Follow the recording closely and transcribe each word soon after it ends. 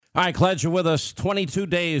All right, glad you're with us. 22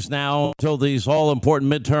 days now until these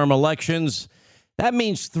all-important midterm elections. That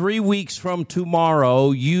means 3 weeks from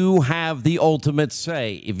tomorrow, you have the ultimate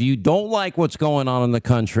say. If you don't like what's going on in the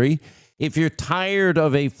country, if you're tired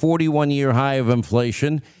of a 41-year high of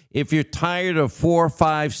inflation, if you're tired of $4,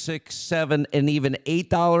 $5, $6, $7, and even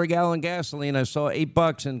 $8 a gallon gasoline, I saw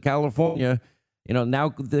 $8 in California. You know,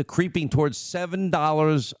 now they're creeping towards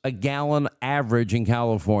 $7 a gallon average in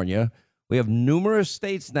California. We have numerous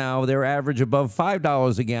states now, they're average above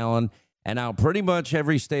 $5 a gallon. And now pretty much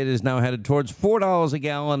every state is now headed towards $4 a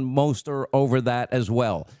gallon. Most are over that as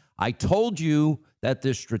well. I told you that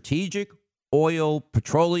the strategic oil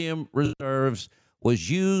petroleum reserves was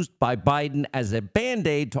used by Biden as a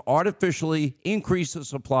Band-Aid to artificially increase the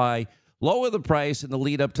supply, lower the price in the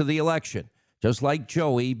lead up to the election. Just like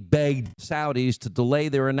Joey begged Saudis to delay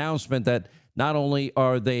their announcement that not only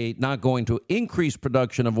are they not going to increase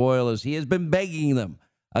production of oil, as he has been begging them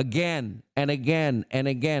again and again and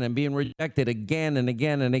again and being rejected again and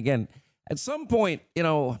again and again. At some point, you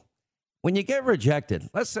know, when you get rejected,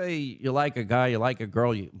 let's say you like a guy, you like a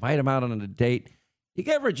girl, you invite him out on a date, you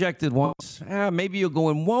get rejected once, maybe you'll go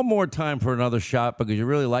in one more time for another shot because you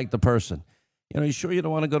really like the person. You know, you sure you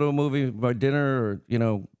don't want to go to a movie or dinner or, you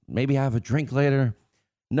know, maybe have a drink later?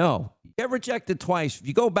 No. You get rejected twice. If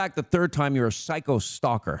you go back the third time, you're a psycho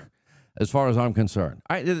stalker, as far as I'm concerned.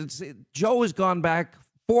 Joe has gone back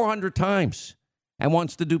 400 times and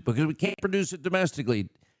wants to do, because we can't produce it domestically,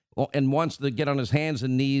 and wants to get on his hands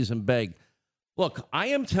and knees and beg. Look, I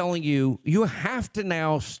am telling you, you have to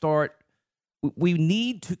now start. We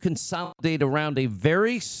need to consolidate around a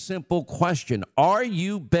very simple question. Are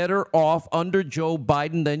you better off under Joe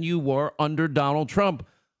Biden than you were under Donald Trump?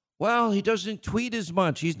 Well, he doesn't tweet as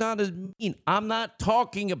much. He's not as mean. I'm not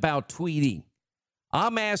talking about tweeting.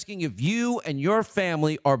 I'm asking if you and your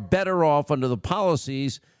family are better off under the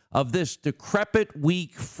policies of this decrepit,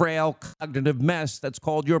 weak, frail, cognitive mess that's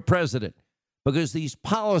called your president. Because these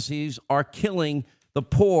policies are killing the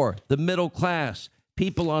poor, the middle class,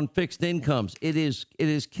 people on fixed incomes. It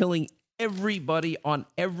is killing everybody on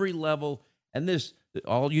every level. And this,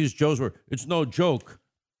 I'll use Joe's word, it's no joke.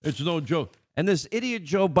 It's no joke. And this idiot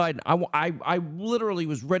Joe Biden, I literally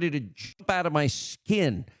was ready to jump out of my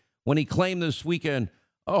skin when he claimed this weekend,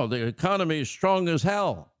 oh, the economy is strong as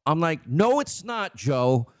hell. I'm like, no, it's not,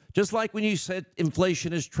 Joe. Just like when you said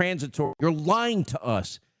inflation is transitory, you're lying to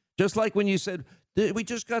us. Just like when you said, we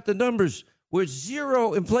just got the numbers. We're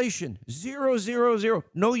zero inflation, 0, 0, 0.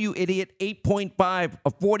 No, you idiot, 8.5,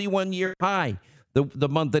 a 41-year high, the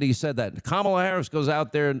month that he said that. Kamala Harris goes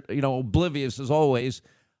out there, and, you know, oblivious as always,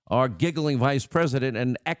 our giggling vice president,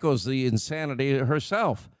 and echoes the insanity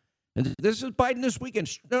herself. And this is Biden this weekend.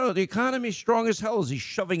 No, the economy is strong as hell as he's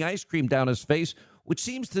shoving ice cream down his face, which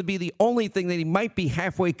seems to be the only thing that he might be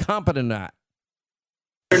halfway competent at.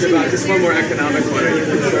 Just one more economic one. Are you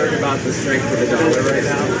concerned about the strength of the dollar right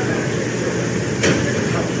now?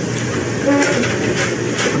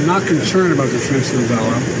 I'm not concerned about the strength of the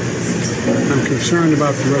dollar. I'm concerned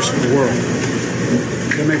about the rest of the world.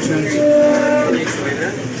 Does that make sense? Can you explain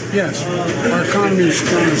that? Yes. Our economy is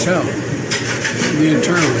strong as hell. The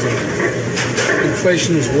internal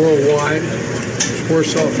inflation is worldwide. It's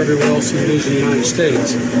worse off everywhere else than it is in the United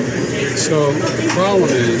States. So the problem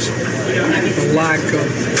is the lack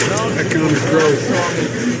of economic growth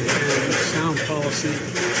and sound policy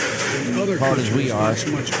in other countries. We are.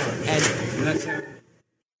 So much harder.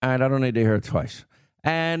 And I don't need to hear it twice.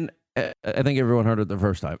 And I think everyone heard it the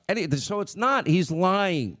first time. So it's not. He's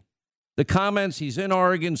lying. The comments, he's in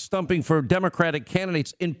Oregon stumping for Democratic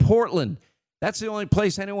candidates in Portland. That's the only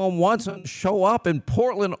place anyone wants him to show up, in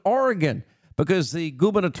Portland, Oregon, because the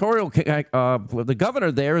gubernatorial, the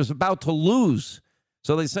governor there is about to lose.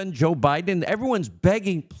 So they send Joe Biden. Everyone's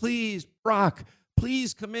begging, please, Brock,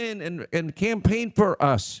 please come in and campaign for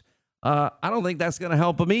us. I don't think that's going to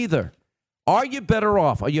help him either. Are you better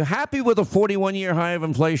off? Are you happy with a 41-year high of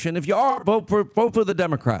inflation? If you are, vote for the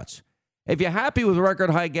Democrats. If you're happy with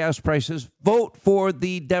record high gas prices, vote for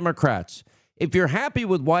the Democrats. If you're happy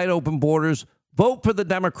with wide open borders, vote for the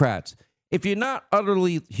Democrats. If you're not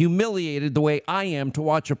utterly humiliated the way I am to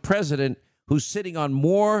watch a president who's sitting on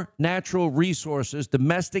more natural resources,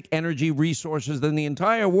 domestic energy resources than the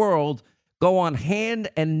entire world, go on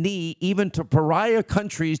hand and knee, even to pariah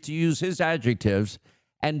countries, to use his adjectives,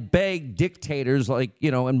 and beg dictators like,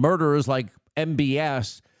 you know, and murderers like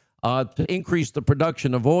MBS to increase the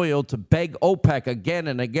production of oil, to beg OPEC again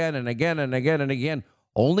and again and again and again and again,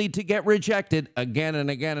 only to get rejected again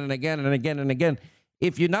and again and again and again and again.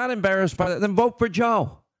 If you're not embarrassed by that, then vote for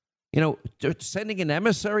Joe. You know, sending an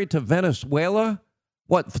emissary to Venezuela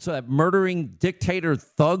What, so that murdering dictator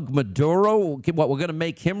thug Maduro? What, we're going to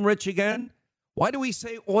make him rich again? Why do we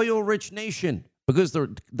say oil-rich nation? Because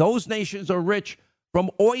those nations are rich from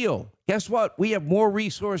oil. Guess what? We have more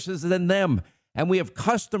resources than them, and we have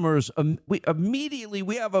customers. We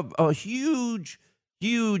have a huge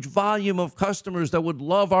volume of customers that would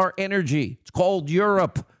love our energy. It's called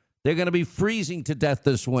Europe. They're going to be freezing to death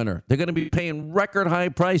this winter. They're going to be paying record high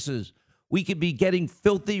prices. We could be getting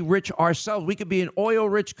filthy rich ourselves. We could be an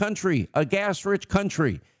oil-rich country, a gas-rich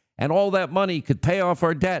country, and all that money could pay off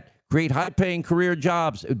our debt, create high-paying career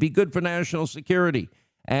jobs. It would be good for national security.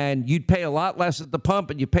 And you'd pay a lot less at the pump,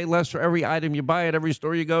 and you pay less for every item you buy at every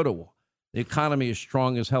store you go to. The economy is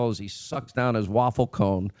strong as hell as he sucks down his waffle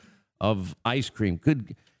cone of ice cream.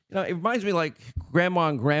 Good, it reminds me like Grandma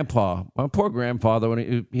and Grandpa. My poor grandfather,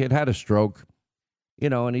 when he had a stroke,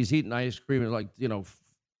 and he's eating ice cream, and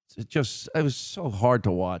it was so hard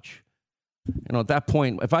to watch. At that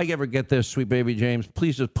point, if I ever get this, sweet baby James,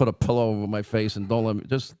 please just put a pillow over my face and don't let me,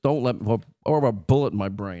 or a bullet in my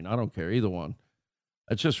brain. I don't care, either one.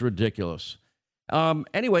 It's just ridiculous.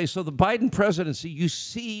 Anyway, so the Biden presidency, you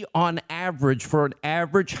see on average, for an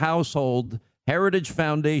average household, Heritage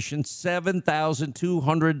Foundation,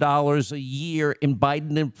 $7,200 a year in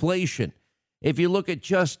Biden inflation. If you look at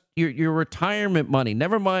just your retirement money,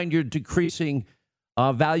 never mind your decreasing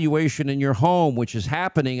valuation in your home, which is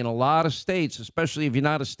happening in a lot of states, especially if you're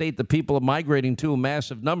not a state that people are migrating to in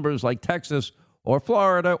massive numbers like Texas or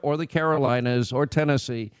Florida or the Carolinas or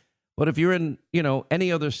Tennessee. But if you're in,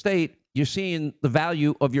 any other state, you're seeing the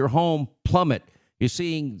value of your home plummet. You're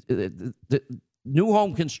seeing the new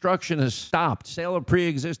home construction has stopped. Sale of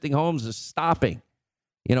pre-existing homes is stopping.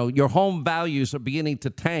 Your home values are beginning to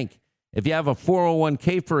tank. If you have a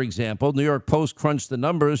 401k, for example, New York Post crunched the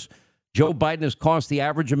numbers. Joe Biden has cost the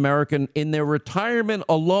average American in their retirement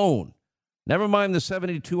alone, never mind the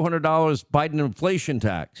 $7,200 Biden inflation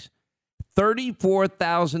tax,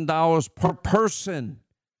 $34,000 per person.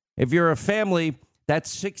 If you're a family,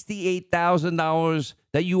 that's $68,000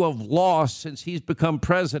 that you have lost since he's become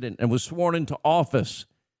president and was sworn into office.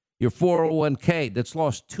 Your 401k that's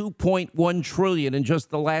lost $2.1 trillion in just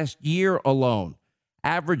the last year alone.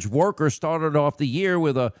 Average worker started off the year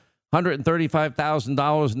with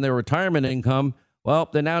 $135,000 in their retirement income. Well,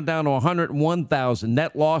 they're now down to $101,000.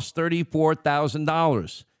 Net loss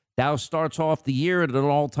 $34,000. Dow starts off the year at an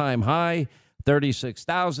all-time high,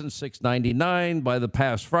 $36,699. By the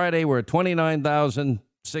past Friday, we're at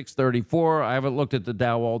 $29,634. I haven't looked at the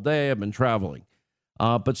Dow all day. I've been traveling.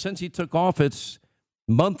 But since he took office,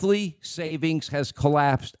 monthly savings has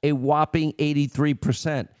collapsed a whopping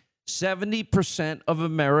 83%. 70% of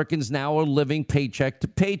Americans now are living paycheck to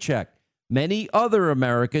paycheck. Many other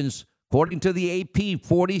Americans, according to the AP,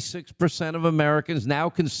 46% of Americans now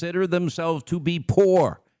consider themselves to be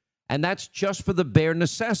poor. And that's just for the bare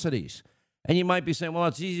necessities. And you might be saying, well,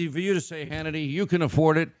 it's easy for you to say, Hannity, you can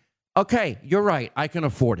afford it. Okay, you're right. I can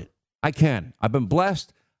afford it. I can. I've been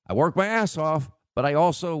blessed. I work my ass off, but I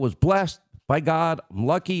also was blessed by God. I'm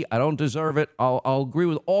lucky. I don't deserve it. I'll agree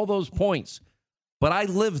with all those points. But I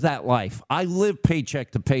lived that life. I lived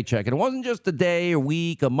paycheck to paycheck. And it wasn't just a day, a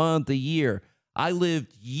week, a month, a year. I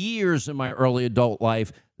lived years in my early adult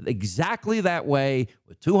life exactly that way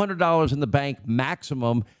with $200 in the bank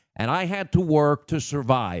maximum. And I had to work to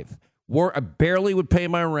survive. I barely would pay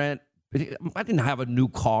my rent. I didn't have a new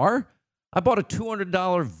car. I bought a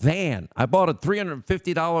 $200 van. I bought a $350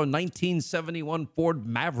 1971 Ford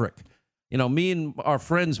Maverick. Me and our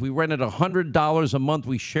friends, we rented $100 a month.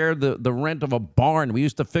 We shared the rent of a barn. We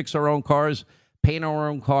used to fix our own cars, paint our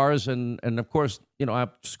own cars. And of course, I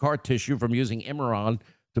have scar tissue from using Imeron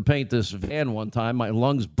to paint this van one time. My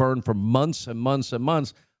lungs burned for months and months and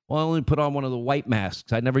months. Well, I only put on one of the white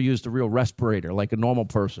masks. I never used a real respirator like a normal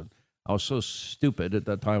person. I was so stupid at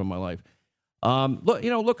that time in my life.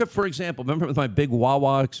 Look at, for example, remember my big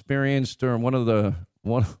Wawa experience during one of the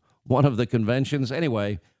conventions?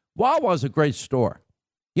 Anyway, Wawa's a great store.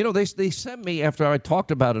 They sent me, after I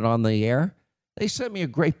talked about it on the air, they sent me a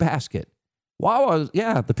great basket. Wawa,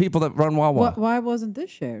 yeah, the people that run Wawa. Why wasn't this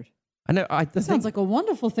shared? It sounds like a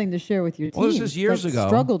wonderful thing to share with your team. Well, this is years ago.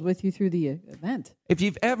 Struggled with you through the event. If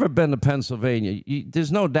you've ever been to Pennsylvania,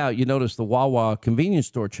 there's no doubt you notice the Wawa convenience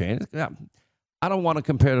store chain. I don't want to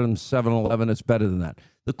compare them to 7-Eleven. It's better than that.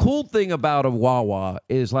 The cool thing about a Wawa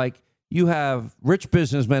is like you have rich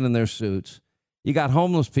businessmen in their suits. You got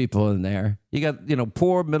homeless people in there. You got,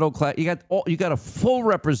 poor, middle class. You got a full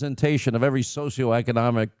representation of every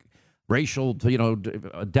socioeconomic, racial,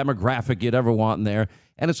 demographic you'd ever want in there.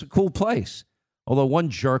 And it's a cool place. Although one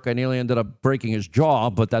jerk, I nearly ended up breaking his jaw,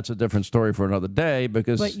 but that's a different story for another day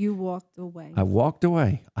because But you walked away. I walked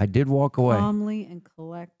away. I did walk away. Calmly and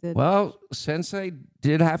collected. Well, Sensei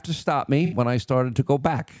did have to stop me when I started to go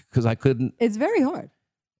back because I couldn't. It's very hard.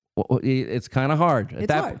 It's kind of hard.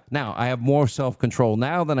 It's hard. Now, I have more self-control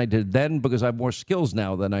now than I did then because I have more skills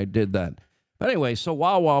now than I did then. But anyway, so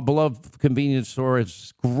Wawa, beloved convenience store.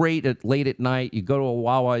 It's great late at night. You go to a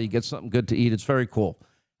Wawa, you get something good to eat. It's very cool.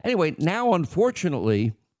 Anyway, now,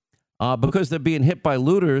 unfortunately, because they're being hit by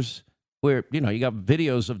looters, where, you got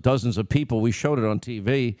videos of dozens of people. We showed it on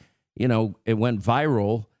TV. It went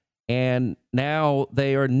viral. And now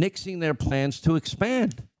they are nixing their plans to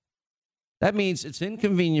expand. That means it's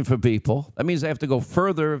inconvenient for people. That means they have to go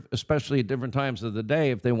further, especially at different times of the day,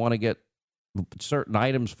 if they want to get certain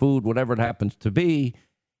items, food, whatever it happens to be.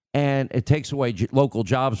 And it takes away local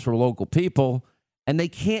jobs for local people. And they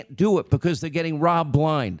can't do it because they're getting robbed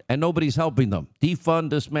blind and nobody's helping them. Defund,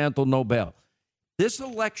 dismantle, no bail. This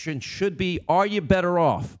election should be, are you better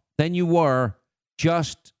off than you were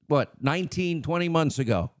just, 19, 20 months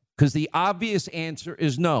ago? Because the obvious answer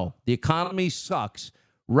is no. The economy sucks.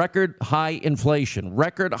 Record high inflation,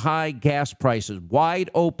 record high gas prices, wide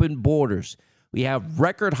open borders. We have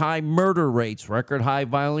record high murder rates, record high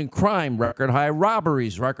violent crime, record high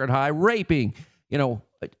robberies, record high raping.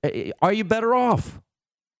 Are you better off?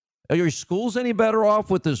 Are your schools any better off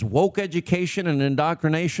with this woke education and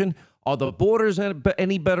indoctrination? Are the borders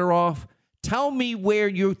any better off? Tell me where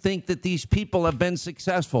you think that these people have been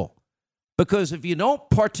successful. Because if you don't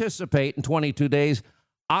participate in 22 days,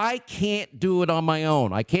 I can't do it on my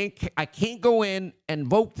own. I can't go in and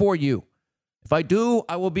vote for you. If I do,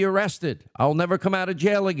 I will be arrested. I'll never come out of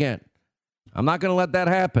jail again. I'm not going to let that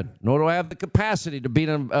happen, nor do I have the capacity to be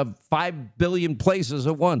in 5 billion places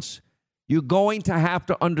at once. You're going to have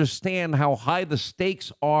to understand how high the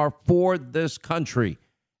stakes are for this country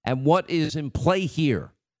and what is in play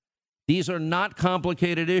here. These are not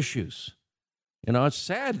complicated issues. It's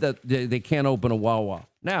sad that they can't open a Wawa.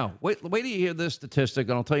 Now, wait till you hear this statistic,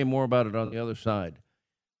 and I'll tell you more about it on the other side,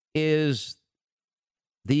 is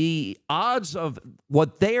the odds of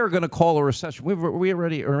what they are going to call a recession. We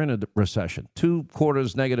already are in a recession. 2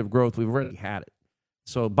 quarters negative growth. We've already had it.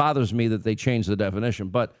 So it bothers me that they changed the definition.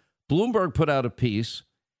 But Bloomberg put out a piece,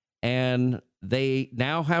 and they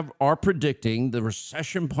now are predicting the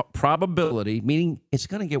recession probability, meaning it's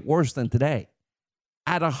going to get worse than today,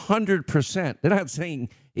 at 100%. They're not saying,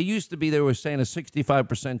 it used to be they were saying a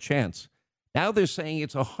 65% chance. Now they're saying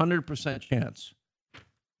it's a 100% chance.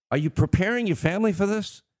 Are you preparing your family for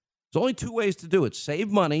this? There's only 2 ways to do it: save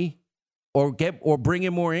money or bring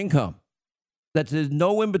in more income. There's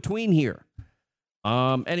no in between here.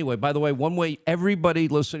 Anyway, by the way, one way everybody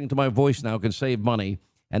listening to my voice now can save money,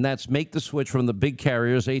 and that's make the switch from the big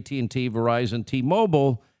carriers, AT&T, Verizon,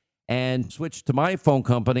 T-Mobile, and switch to my phone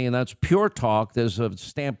company, and that's Pure Talk. There's a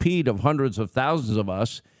stampede of hundreds of thousands of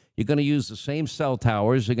us. You're going to use the same cell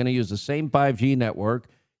towers. You're going to use the same 5G network.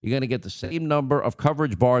 You're going to get the same number of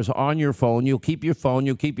coverage bars on your phone. You'll keep your phone.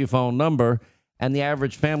 You'll keep your phone number. And the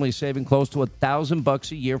average family is saving close to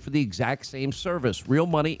 $1,000 a year for the exact same service. Real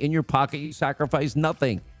money in your pocket. You sacrifice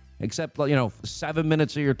nothing except, 7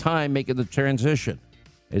 minutes of your time making the transition.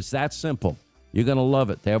 It's that simple. You're going to love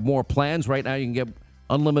it. They have more plans. Right now you can get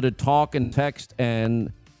unlimited talk and text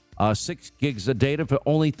and 6 gigs of data for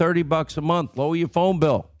only $30 a month. Lower your phone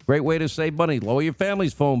bill. Great way to save money. Lower your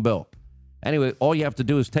family's phone bill. Anyway, all you have to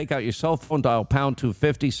do is take out your cell phone, dial pound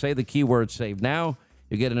 250, say the keyword save now.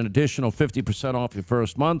 You get an additional 50% off your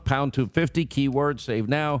first month. Pound 250, keyword save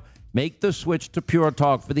now. Make the switch to Pure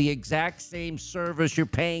Talk for the exact same service you're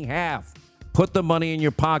paying half. Put the money in your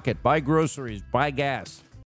pocket. Buy groceries. Buy gas.